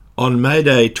On May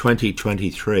Day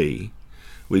 2023,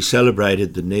 we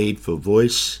celebrated the need for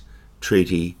voice,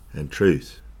 treaty and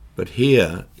truth. But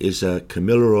here is a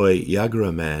Kamilaroi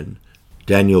Yuggera man,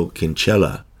 Daniel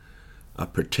Kinchela, a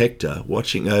protector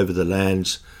watching over the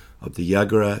lands of the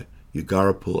Yuggera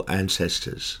Ugarapul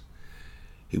ancestors.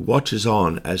 He watches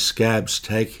on as scabs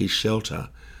take his shelter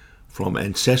from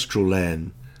ancestral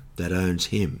land that owns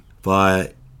him via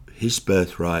his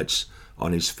birthrites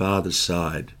on his father's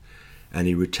side, and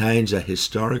he retains a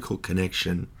historical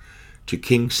connection to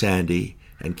King Sandy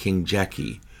and King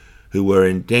Jackey, who were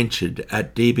indentured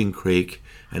at Deebing Creek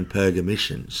and Purga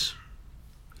missions.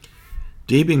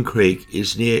 Deebing Creek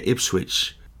is near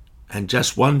Ipswich, and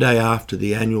just one day after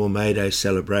the annual May Day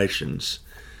celebrations,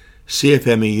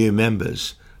 CFMEU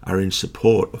members are in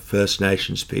support of First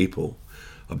Nations people,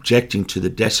 objecting to the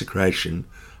desecration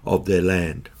of their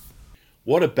land.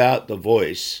 What about the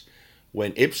voice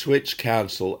when Ipswich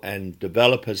Council and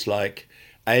developers like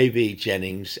A.V.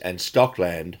 Jennings and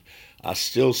Stockland are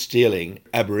still stealing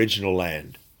Aboriginal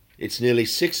land? It's nearly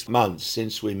 6 months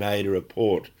since we made a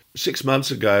report. 6 months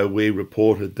ago, we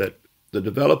reported that the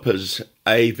developers,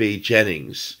 A.V.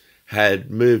 Jennings,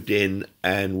 had moved in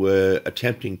and were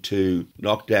attempting to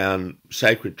knock down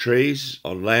sacred trees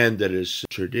on land that is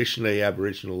traditionally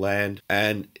Aboriginal land.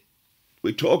 And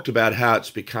we talked about how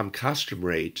it's become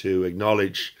customary to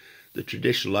acknowledge the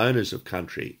traditional owners of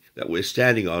country that we're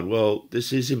standing on. Well,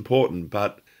 this is important,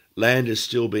 but land is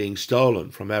still being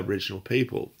stolen from Aboriginal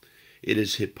people. It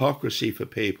is hypocrisy for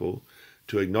people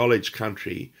to acknowledge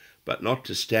country, but not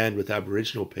to stand with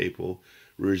Aboriginal people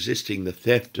resisting the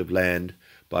theft of land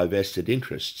by vested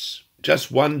interests.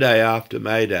 Just one day after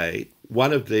May Day,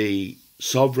 one of the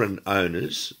sovereign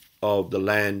owners of the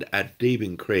land at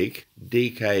Deebing Creek,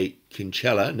 Daniel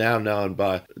Kinchela, now known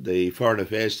by the Foreign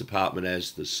Affairs Department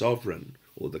as the Sovereign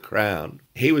or the Crown,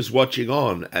 he was watching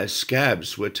on as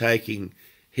scabs were taking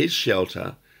his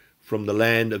shelter from the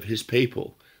land of his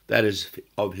people, that is,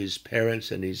 of his parents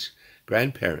and his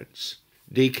grandparents.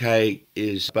 DK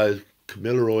is both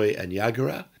Kamilaroi and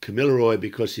Yuggera. Kamilaroi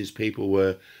because his people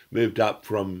were moved up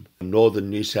from northern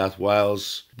New South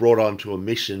Wales, brought onto a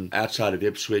mission outside of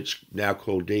Ipswich, now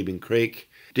called Deebing Creek.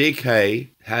 DK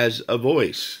has a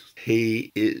voice.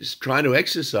 He is trying to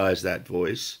exercise that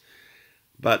voice,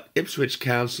 but Ipswich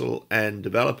Council and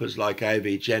developers like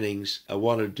A.V. Jennings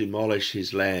want to demolish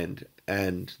his land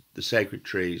and the sacred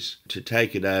trees to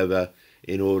take it over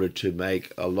in order to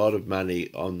make a lot of money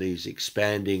on these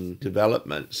expanding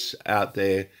developments out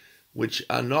there, which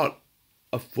are not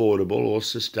affordable or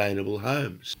sustainable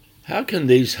homes. How can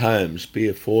these homes be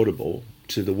affordable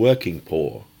to the working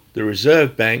poor? The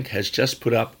Reserve Bank has just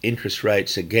put up interest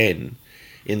rates again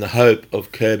in the hope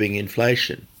of curbing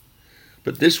inflation.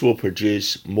 But this will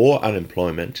produce more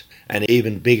unemployment and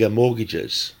even bigger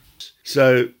mortgages.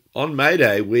 So on May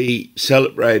Day, we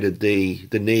celebrated the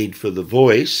need for the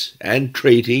voice and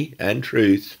treaty and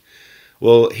truth.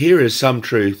 Well, here is some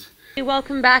truth.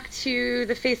 Welcome back to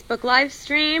the Facebook live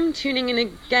stream. Tuning in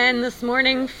again this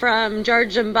morning from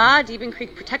Jarjamba, Deebing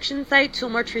Creek Protection Site,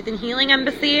 Tullamore Truth and Healing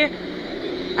Embassy.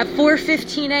 At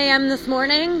 4:15 a.m. this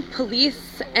morning,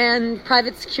 police and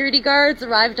private security guards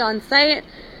arrived on site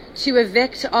to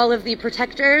evict all of the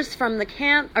protectors from the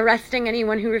camp, arresting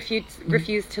anyone who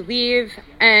refused to leave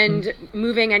and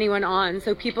moving anyone on.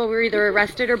 So people were either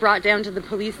arrested or brought down to the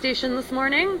police station this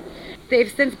morning.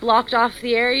 They've since blocked off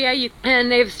the area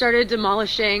and they've started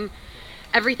demolishing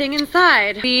everything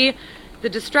inside. The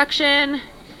destruction,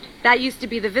 that used to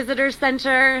be the visitor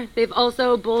center. They've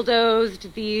also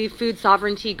bulldozed the food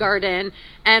sovereignty garden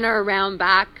and are around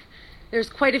back. There's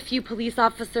quite a few police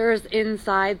officers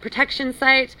inside protection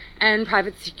site and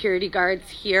private security guards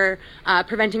here,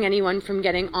 preventing anyone from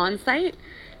getting on site.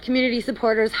 Community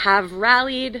supporters have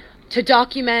rallied to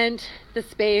document the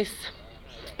space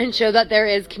and show that there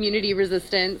is community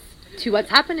resistance to what's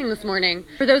happening this morning.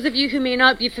 For those of you who may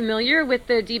not be familiar with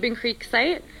the Deebing Creek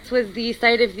site, this was the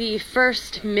site of the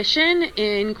first mission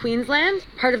in Queensland,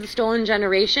 part of the Stolen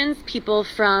Generations. People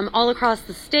from all across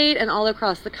the state and all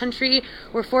across the country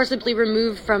were forcibly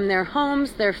removed from their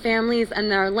homes, their families,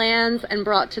 and their lands and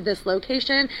brought to this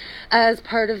location as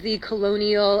part of the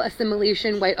colonial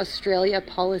assimilation white Australia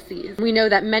policies. We know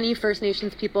that many First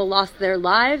Nations people lost their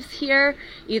lives here,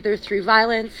 either through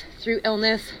violence, through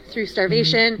illness, through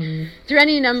starvation, through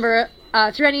any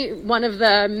one of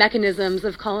the mechanisms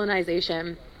of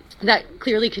colonization that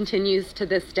clearly continues to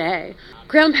this day.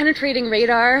 Ground penetrating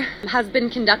radar has been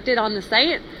conducted on the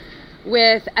site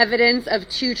with evidence of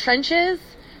 2 trenches,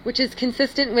 which is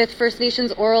consistent with First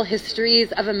Nations oral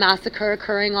histories of a massacre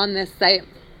occurring on this site.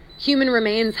 Human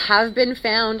remains have been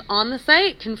found on the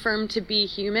site, confirmed to be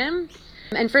human.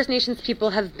 And First Nations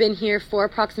people have been here for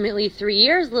approximately 3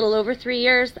 years, a little over 3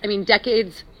 years. I mean,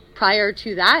 decades prior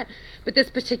to that. But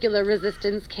this particular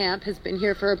resistance camp has been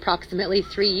here for approximately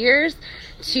 3 years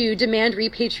to demand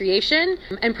repatriation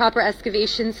and proper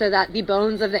excavation so that the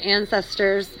bones of the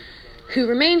ancestors who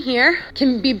remain here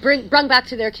can be brought back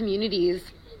to their communities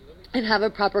and have a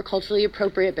proper culturally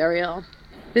appropriate burial.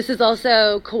 This is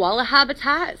also koala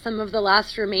habitat, some of the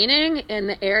last remaining in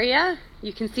the area.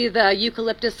 You can see the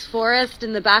eucalyptus forest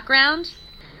in the background.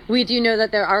 We do know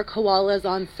that there are koalas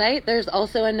on site. There's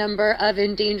also a number of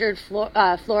endangered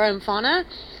flora and fauna,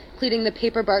 including the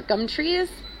paperbark gum trees.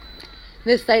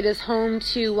 This site is home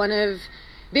to one of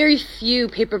very few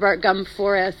paperbark gum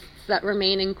forests that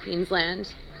remain in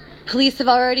Queensland. Police have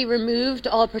already removed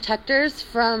all protectors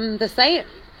from the site.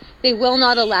 They will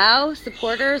not allow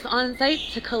supporters on site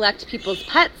to collect people's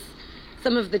pets.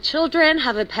 Some of the children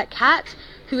have a pet cat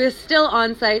who is still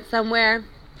on site somewhere,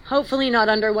 hopefully not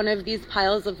under one of these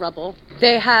piles of rubble.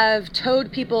 They have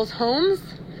towed people's homes,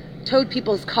 towed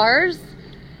people's cars,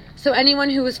 so anyone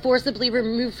who was forcibly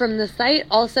removed from the site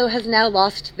also has now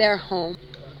lost their home.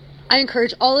 I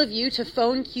encourage all of you to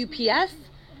phone QPS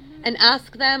and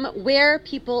ask them where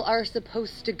people are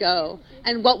supposed to go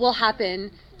and what will happen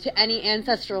to any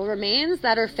ancestral remains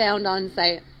that are found on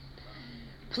site.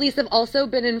 Police have also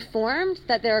been informed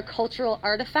that there are cultural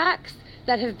artifacts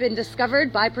that have been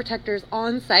discovered by protectors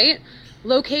on site,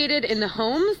 located in the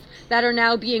homes that are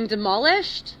now being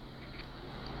demolished,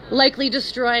 likely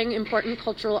destroying important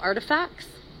cultural artifacts.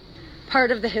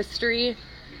 Part of the history.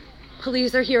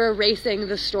 Police are here erasing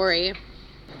the story.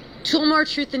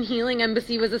 Tullamore Truth and Healing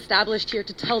Embassy was established here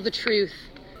to tell the truth.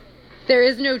 There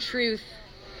is no truth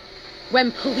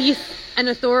when police and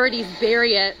authorities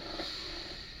bury it,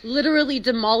 literally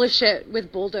demolish it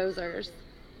with bulldozers.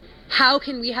 How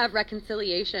can we have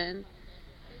reconciliation?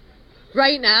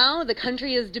 Right now, the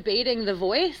country is debating the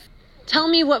voice. Tell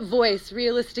me what voice,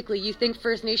 realistically, you think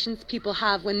First Nations people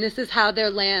have when this is how their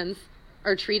lands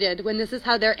are treated, when this is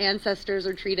how their ancestors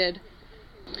are treated.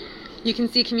 You can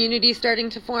see communities starting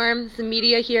to form, some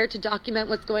media here to document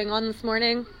what's going on this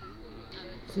morning,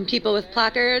 some people with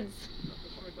placards.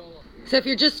 So if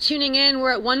you're just tuning in,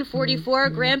 we're at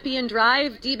 144 Grampian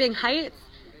Drive, Deebing Heights,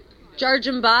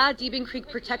 Jarjamba, Deebing Creek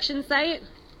Protection Site,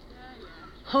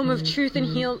 home of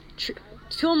Tullamore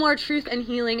Truth and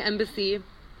Healing Embassy.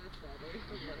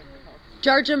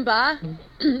 Jarjamba,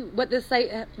 what this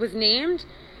site was named,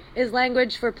 is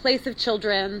language for place of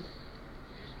children.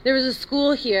 There was a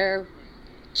school here.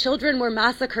 Children were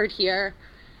massacred here,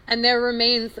 and their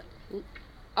remains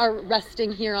are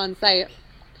resting here on site.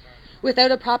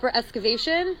 Without a proper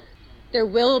excavation, there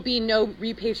will be no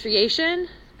repatriation,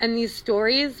 and these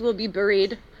stories will be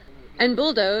buried and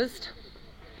bulldozed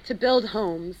to build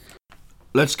homes.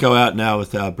 Let's go out now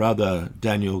with our brother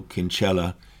Daniel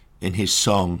Kinchela in his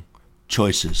song,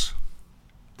 Choices.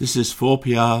 This is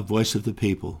 4PR, Voice of the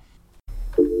People.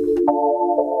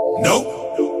 Nope.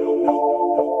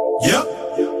 Yep.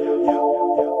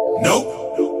 Nope.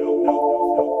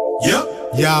 Yep.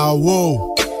 Yeah,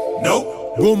 whoa. Nope.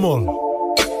 Gumon.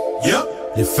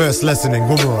 Yep. Your first lesson in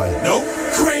Gumarai. Nope.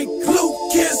 Crank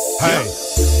Lucas. Hey,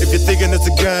 if you're thinking it's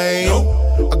a game,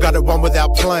 Nope. I got it one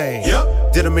without playing.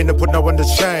 Yep. Didn't mean to put no one to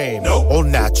shame. Nope. All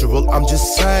natural, I'm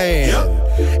just saying.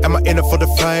 Yep. Am I in it for the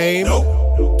fame?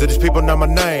 Nope. Do these people know my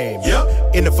name?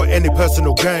 Yep. In it for any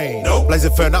personal gain? Nope. Blaze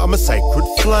inferno, I'm a sacred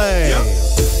flame. Yep.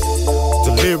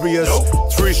 Delirious,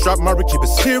 Nope. three-strap Murray, keep it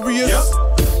serious.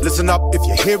 Yep. Listen up if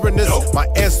you're hearing this. Nope. My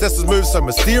ancestors move so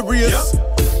mysterious. Yep.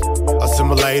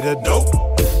 Assimilated. Nope.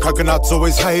 Coconuts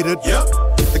always hated. Yep.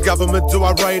 The government, do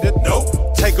I rate it?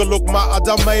 Nope. Take a look, I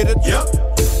done made it.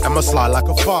 Yep. Am I sly like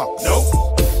a fox?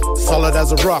 Nope. Solid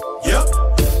as a rock. Yep.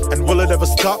 And will it ever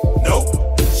stop? Nope.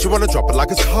 She wanna drop it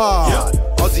like it's hard.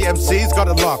 Aussie MC's got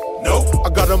it locked. Nope. I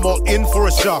got them all in for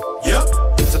a shock. Yep.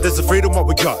 So there's a freedom what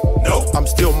we got. Nope. I'm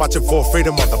still marching for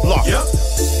freedom on the block. Yep.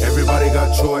 Everybody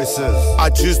got choices. I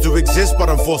choose to exist, but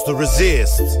I'm forced to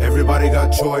resist. Everybody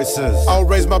got choices. I'll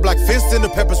raise my black fist in the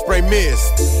pepper spray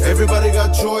mist. Everybody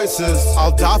got choices.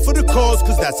 I'll die for the cause,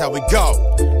 cause that's how we go.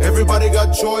 Everybody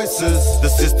got choices. The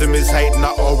system is hating,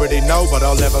 I already know, but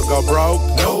I'll never go broke.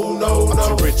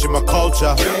 I'm too rich in my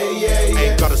culture.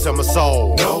 Ain't gotta sell my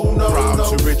soul. Bro,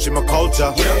 I'm too rich in my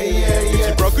culture. If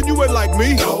you're broken, you ain't like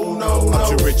me. I'm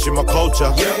too rich in my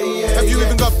culture. Have you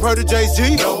even got proteges, G?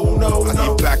 I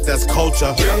give back, that's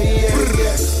culture.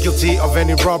 Guilty of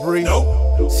any robbery.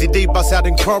 CD bust out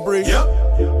in Corbury.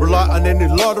 Rely on any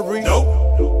lottery.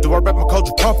 Do I rep my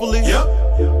culture properly?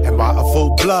 Am I a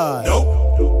full blood?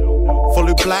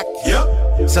 Fully black?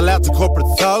 Sell out to corporate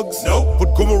thugs? Nope. Put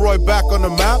Kamilaroi back on the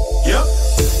map? Yep.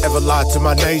 Ever lied to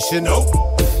my nation? Nope.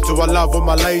 Do I love all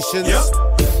my nations?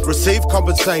 Yep. Receive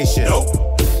compensation? Nope.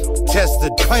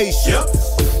 Tested patience? Yep.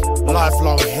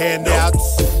 Lifelong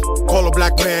handouts? Call a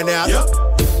black man out? Yep.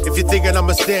 If you're thinking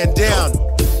I'ma stand down,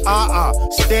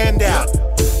 stand out.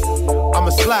 I'm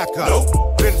a slacker.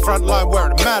 Nope. Been frontline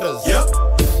where it matters. Yep.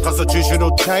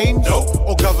 Constitutional change? Nope.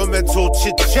 Or governmental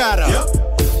chit chatter? Yep.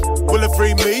 Will it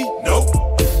free me? Nope.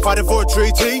 Fighting for a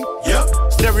treaty? Yep.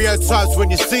 Stereotypes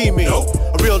when you see me. Nope.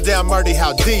 A real damn murdy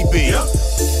how DB. Yep.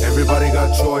 Everybody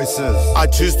got choices. I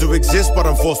choose to exist, but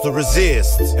I'm forced to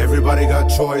resist. Everybody got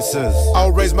choices.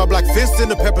 I'll raise my black fist in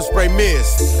the pepper spray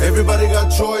mist. Everybody got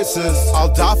choices.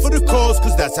 I'll die for the cause,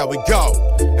 cause that's how we go.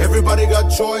 Everybody got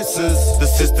choices. The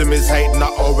system is hating, I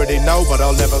already know, but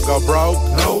I'll never go broke.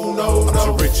 No, no, I'm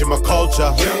no. too rich in my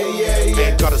culture.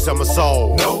 Ain't gotta sell my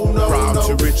soul. No, no, Bro, I'm no.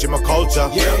 too rich in my culture.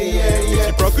 If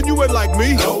you're broken, you ain't like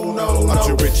me. No, no, I'm no.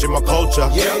 too rich in my culture.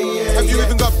 Have you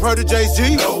even got proteges,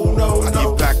 G? No, I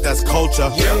give back, that's culture.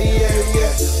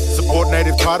 Support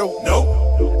native title?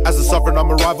 Nope. As a sovereign, I'm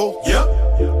a rival.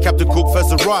 Yep. Captain Cook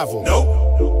first arrival.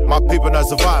 Nope. My people know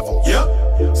survival.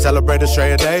 Yep. Celebrate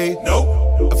Australia Day.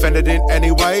 Nope. Offended in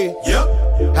any way.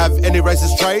 Yep. Have any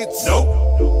racist traits? Nope.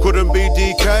 Couldn't be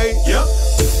DK.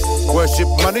 Yep. Worship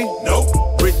money. Nope.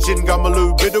 Rich in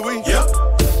Gamaloo Bidui.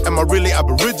 Yep. Am I really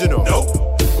aboriginal? Nope.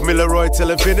 Kamilaroi till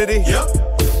infinity. Yep.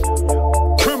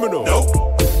 Criminal. Nope.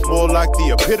 More like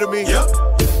the epitome.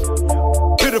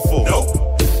 Yep. Pitiful. Nope.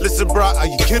 Listen, bruh, are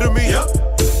you kidding me? Yep.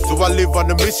 Do I live on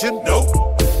a mission? Nope.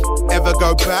 Ever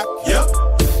go back? Yep.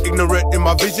 Ignorant in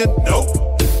my vision? Nope.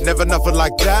 Never nothing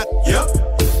like that.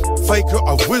 Yep. Faker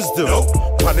of wisdom. Nope.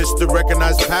 Punish the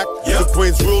recognized pack. Yep. The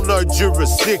Queen's rule, no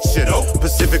jurisdiction. Nope.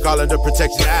 Pacific Islander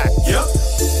Protection Act. Yep.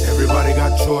 Everybody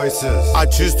got choices. I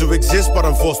choose to exist, but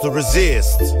I'm forced to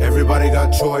resist. Everybody got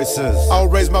choices. I'll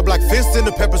raise my black fist in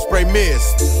the pepper spray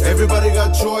mist. Everybody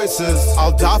got choices.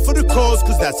 I'll die for the cause,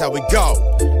 cause that's how we go.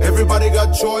 Everybody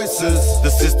got choices.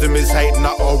 The system is hating,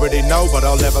 I already know, but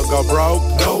I'll never go broke.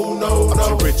 No, no, I'm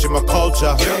no. too rich in my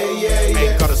culture.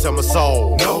 Ain't gotta sell my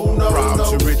soul. No, no, Bro, I'm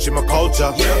no. too rich in my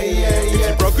culture. If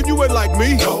you're broken, you ain't like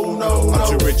me. No, no, I'm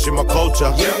no. too rich in my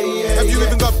culture. Have you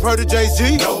even got proteges,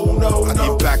 G? No, I no.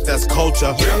 give back, that's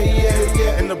culture.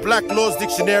 In the Black Laws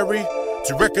Dictionary,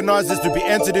 to recognise is to be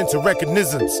entered into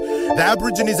recognisance. The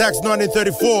Aborigines Act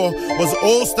 1934 was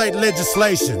all state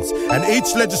legislations, and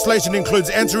each legislation includes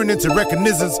entering into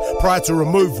recognisance prior to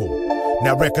removal.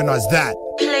 Now recognise that.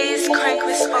 Please crank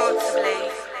responsibly.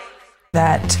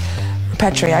 That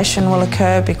repatriation will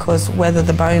occur because whether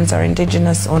the bones are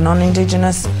Indigenous or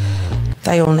non-Indigenous,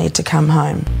 they all need to come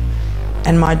home.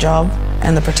 And my job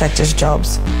and the protectors'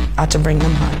 jobs are to bring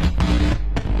them home.